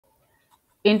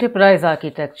Enterprise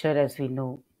architecture, as we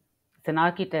know, is an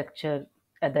architecture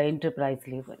at the enterprise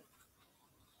level,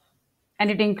 and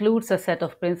it includes a set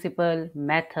of principles,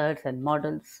 methods, and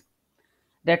models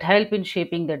that help in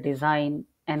shaping the design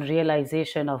and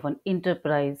realization of an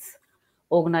enterprise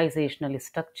organizational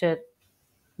structure,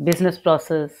 business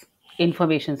process,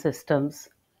 information systems,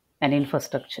 and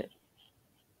infrastructure.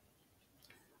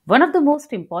 One of the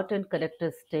most important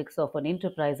characteristics of an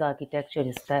enterprise architecture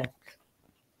is that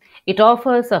it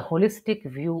offers a holistic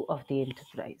view of the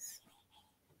enterprise.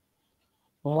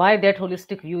 Why that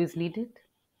holistic view is needed?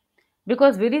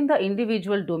 Because within the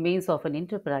individual domains of an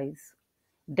enterprise,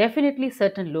 definitely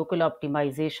certain local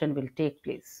optimization will take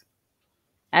place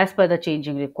as per the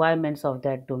changing requirements of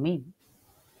that domain.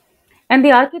 And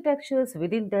the architectures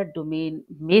within that domain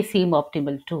may seem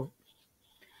optimal too,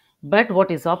 but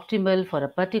what is optimal for a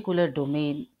particular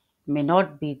domain may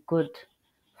not be good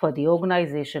for the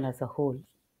organization as a whole,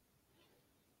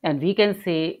 and we can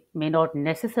say may not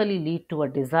necessarily lead to a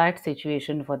desired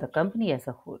situation for the company as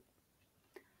a whole.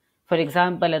 For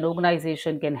example, an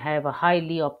organization can have a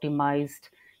highly optimized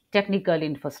technical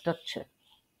infrastructure,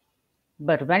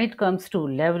 but when it comes to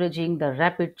leveraging the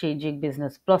rapid changing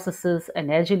business processes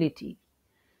and agility,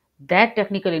 that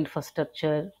technical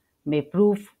infrastructure may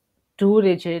prove too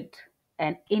rigid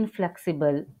and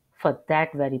inflexible for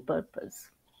that very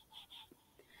purpose.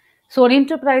 So, an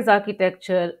enterprise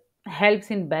architecture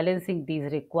helps in balancing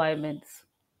these requirements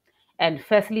and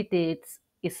facilitates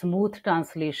a smooth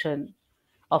translation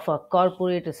of a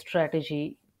corporate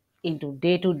strategy into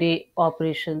day to day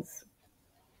operations.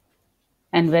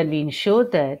 And when we ensure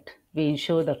that, we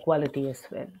ensure the quality as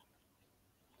well.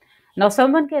 Now,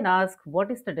 someone can ask,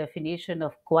 what is the definition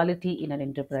of quality in an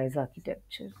enterprise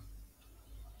architecture?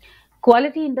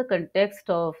 Quality in the context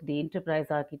of the enterprise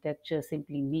architecture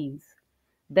simply means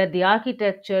that the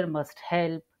architecture must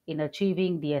help in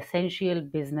achieving the essential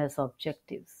business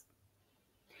objectives.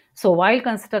 So, while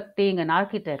constructing an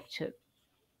architecture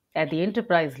at the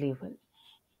enterprise level,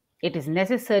 it is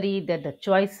necessary that the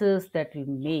choices that we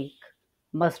make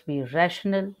must be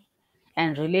rational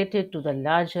and related to the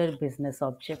larger business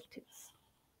objectives.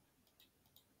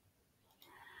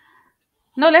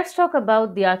 Now, let's talk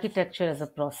about the architecture as a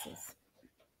process.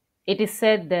 It is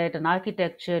said that an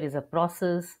architecture is a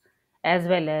process as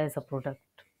well as a product.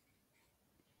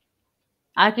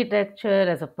 Architecture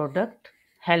as a product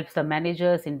helps the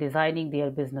managers in designing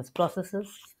their business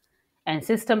processes and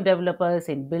system developers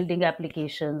in building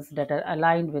applications that are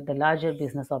aligned with the larger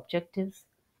business objectives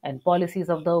and policies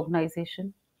of the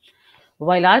organization.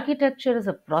 While architecture as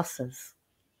a process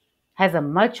has a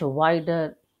much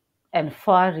wider and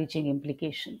far reaching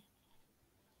implication.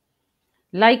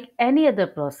 Like any other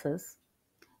process,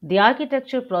 the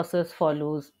architecture process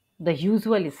follows the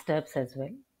usual steps as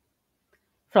well,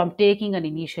 from taking an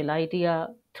initial idea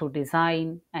through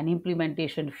design and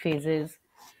implementation phases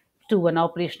to an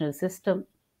operational system,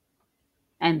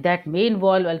 and that may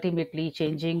involve ultimately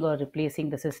changing or replacing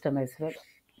the system as well.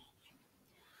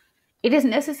 It is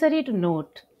necessary to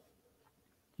note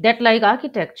that, like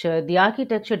architecture, the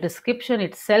architecture description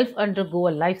itself undergo a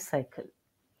life cycle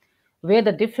where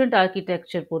the different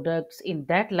architecture products in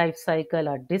that life cycle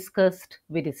are discussed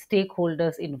with the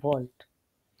stakeholders involved,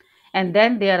 and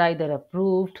then they are either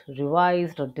approved,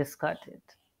 revised, or discarded.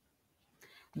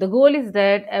 The goal is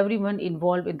that everyone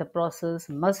involved in the process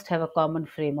must have a common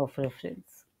frame of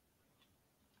reference.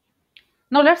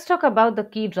 Now, let's talk about the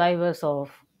key drivers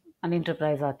of an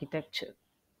enterprise architecture.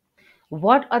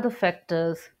 What are the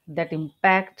factors that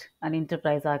impact an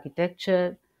enterprise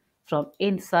architecture from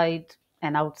inside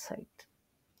and outside?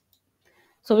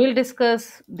 So, we'll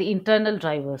discuss the internal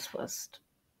drivers first.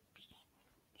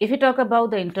 If we talk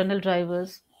about the internal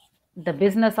drivers, the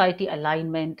business IT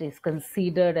alignment is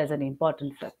considered as an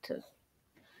important factor.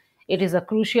 It is a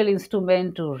crucial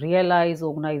instrument to realize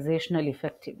organizational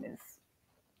effectiveness.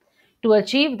 To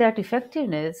achieve that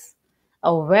effectiveness,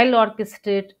 a well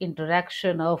orchestrated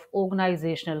interaction of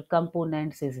organizational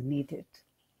components is needed.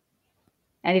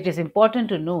 And it is important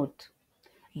to note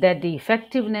that the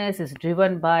effectiveness is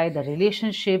driven by the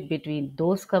relationship between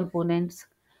those components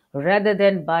rather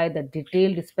than by the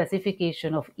detailed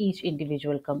specification of each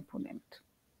individual component.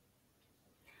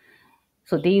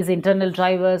 So, these internal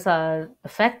drivers are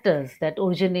factors that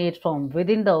originate from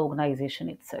within the organization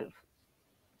itself,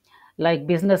 like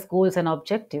business goals and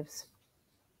objectives.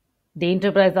 The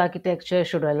enterprise architecture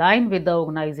should align with the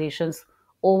organization's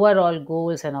overall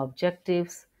goals and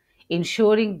objectives,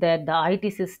 ensuring that the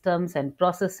IT systems and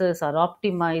processes are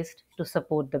optimized to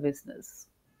support the business.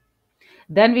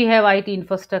 Then we have IT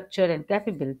infrastructure and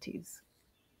capabilities.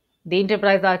 The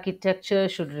enterprise architecture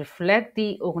should reflect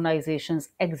the organization's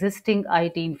existing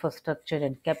IT infrastructure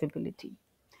and capability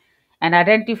and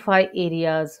identify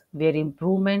areas where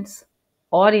improvements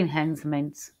or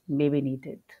enhancements may be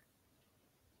needed.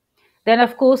 Then,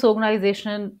 of course,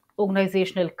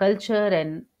 organizational culture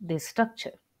and the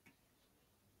structure.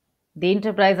 The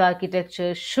enterprise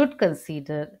architecture should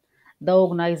consider the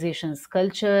organization's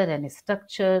culture and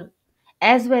structure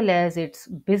as well as its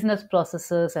business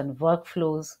processes and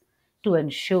workflows to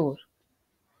ensure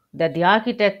that the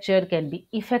architecture can be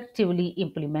effectively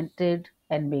implemented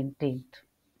and maintained.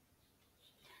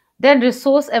 Then,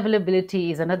 resource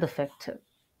availability is another factor.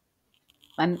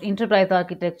 An enterprise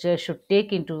architecture should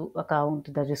take into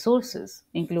account the resources,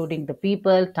 including the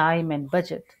people, time, and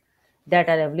budget that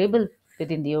are available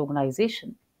within the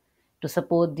organization to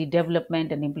support the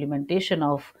development and implementation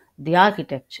of the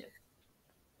architecture.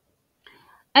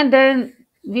 And then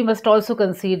we must also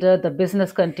consider the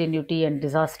business continuity and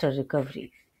disaster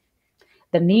recovery,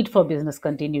 the need for business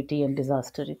continuity and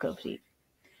disaster recovery,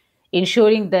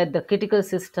 ensuring that the critical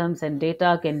systems and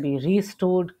data can be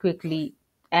restored quickly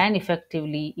and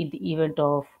effectively in the event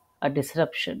of a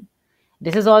disruption.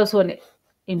 This is also an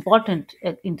important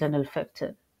internal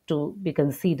factor to be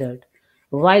considered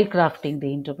while crafting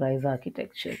the enterprise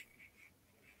architecture.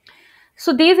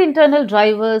 So these internal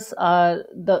drivers are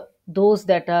those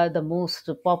that are the most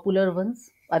popular ones.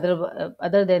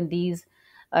 Other than these,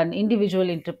 an individual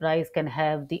enterprise can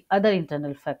have the other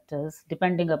internal factors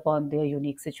depending upon their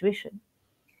unique situation.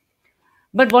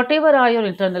 But whatever are your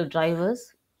internal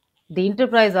drivers, the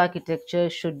enterprise architecture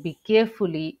should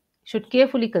carefully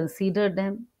consider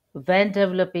them when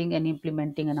developing and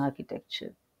implementing an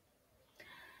architecture,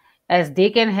 as they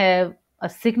can have a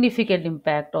significant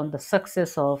impact on the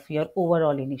success of your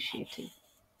overall initiative.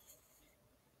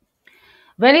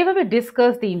 Whenever we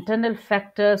discuss the internal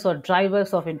factors or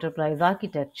drivers of enterprise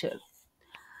architecture,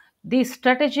 the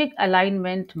strategic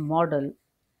alignment model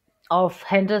of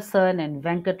Henderson and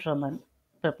Venkatraman,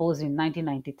 proposed in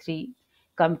 1993,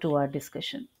 come to our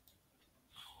discussion.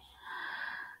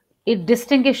 It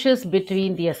distinguishes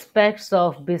between the aspects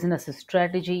of business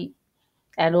strategy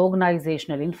and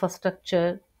organizational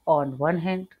infrastructure on one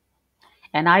hand,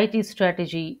 and IT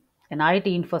strategy and IT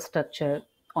infrastructure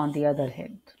on the other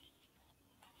hand.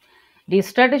 The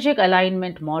strategic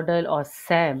alignment model, or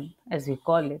SAM as we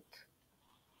call it,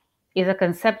 is a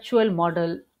conceptual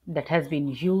model that has been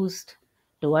used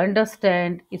to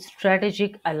understand its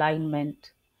strategic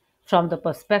alignment from the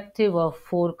perspective of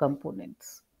four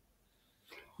components: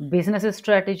 business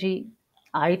strategy,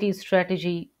 IT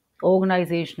strategy,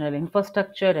 organizational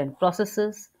infrastructure and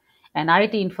processes, and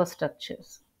IT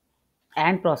infrastructures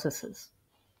and processes,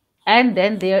 and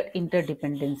then their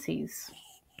interdependencies.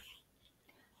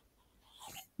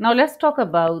 Now, let's talk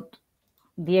about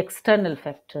the external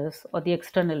factors or the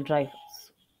external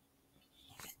drivers.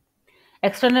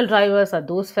 External drivers are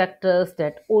those factors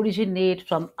that originate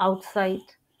from outside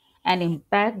and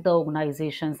impact the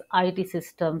organization's IT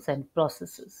systems and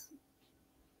processes.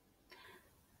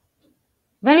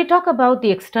 When we talk about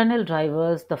the external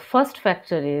drivers, the first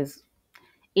factor is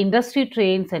industry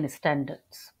trends and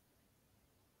standards.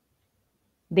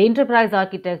 The enterprise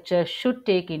architecture should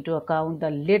take into account the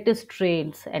latest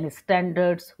trends and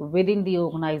standards within the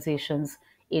organization's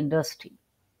industry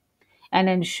and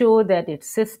ensure that its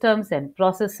systems and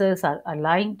processes are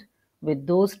aligned with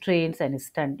those trends and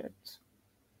standards.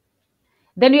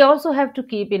 Then we also have to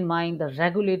keep in mind the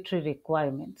regulatory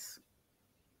requirements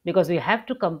because we have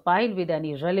to comply with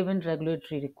any relevant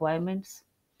regulatory requirements,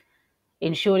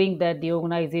 ensuring that the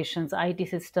organization's IT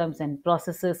systems and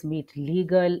processes meet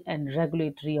legal and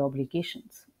regulatory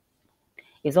obligations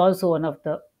is also one of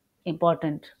the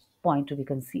important point to be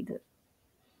considered.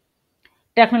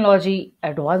 Technology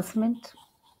advancement.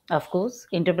 Of course,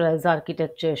 enterprise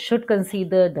architecture should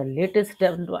consider the latest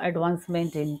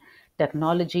advancement in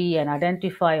technology and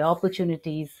identify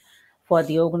opportunities for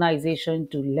the organization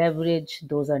to leverage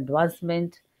those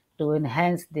advancements to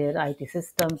enhance their IT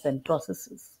systems and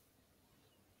processes.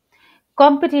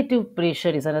 Competitive pressure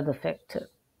is another factor.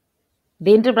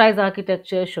 The enterprise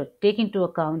architecture should take into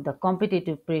account the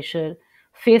competitive pressure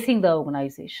facing the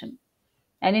organization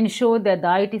and ensure that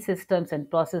the IT systems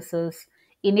and processes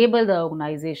enable the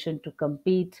organization to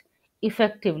compete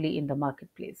effectively in the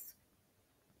marketplace.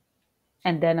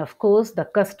 And then, of course, the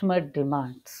customer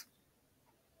demands.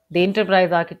 The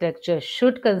enterprise architecture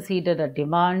should consider the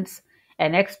demands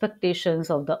and expectations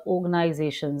of the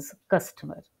organization's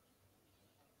customer,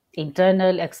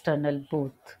 internal, external,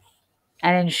 both,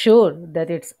 and ensure that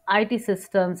its IT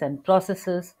systems and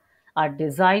processes are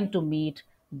designed to meet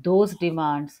those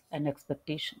demands and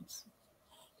expectations.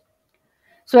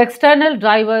 So, external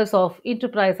drivers of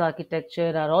enterprise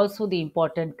architecture are also the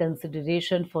important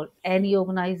consideration for any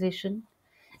organization,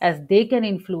 as they can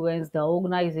influence the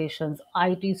organization's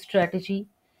IT strategy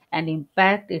and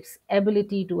impact its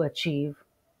ability to achieve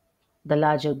the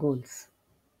larger goals.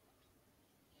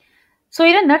 So,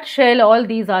 in a nutshell, all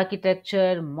these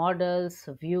architecture, models,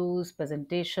 views,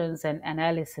 presentations, and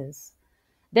analysis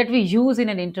that we use in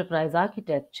an enterprise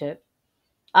architecture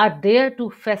are there to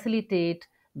facilitate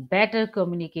better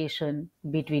communication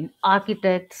between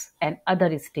architects and other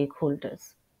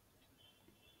stakeholders.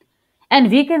 And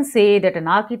we can say that an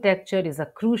architecture is a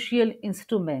crucial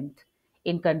instrument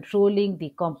in controlling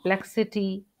the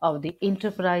complexity of the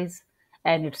enterprise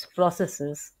and its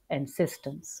processes and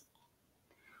systems.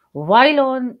 While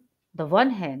on the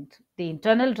one hand, the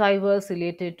internal drivers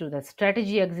related to the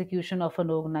strategy execution of an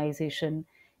organization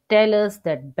tell us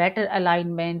that better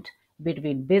alignment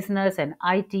between business and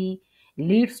IT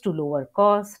leads to lower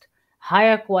cost,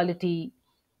 higher quality,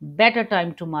 better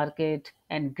time to market,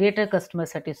 and greater customer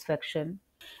satisfaction.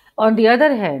 On the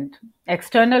other hand,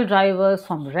 external drivers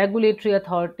from regulatory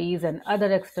authorities and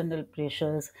other external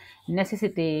pressures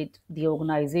necessitate the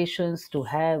organizations to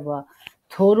have a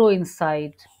thorough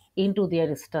insight into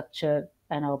their structure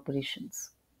and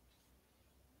operations.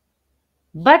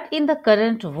 But in the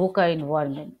current VUCA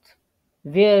environment,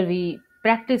 where we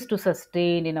practice to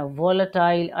sustain in a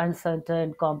volatile,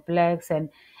 uncertain, complex, and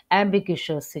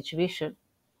ambiguous situation,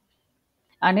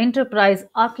 an enterprise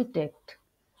architect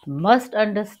must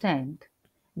understand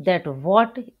that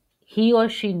what he or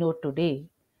she knows today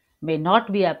may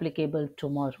not be applicable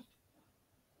tomorrow.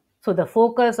 So, the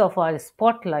focus of our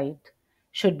spotlight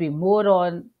should be more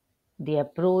on the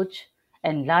approach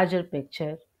and larger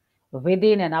picture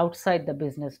within and outside the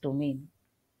business domain,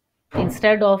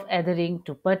 instead of adhering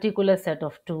to particular set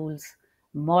of tools,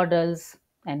 models,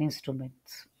 and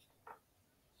instruments.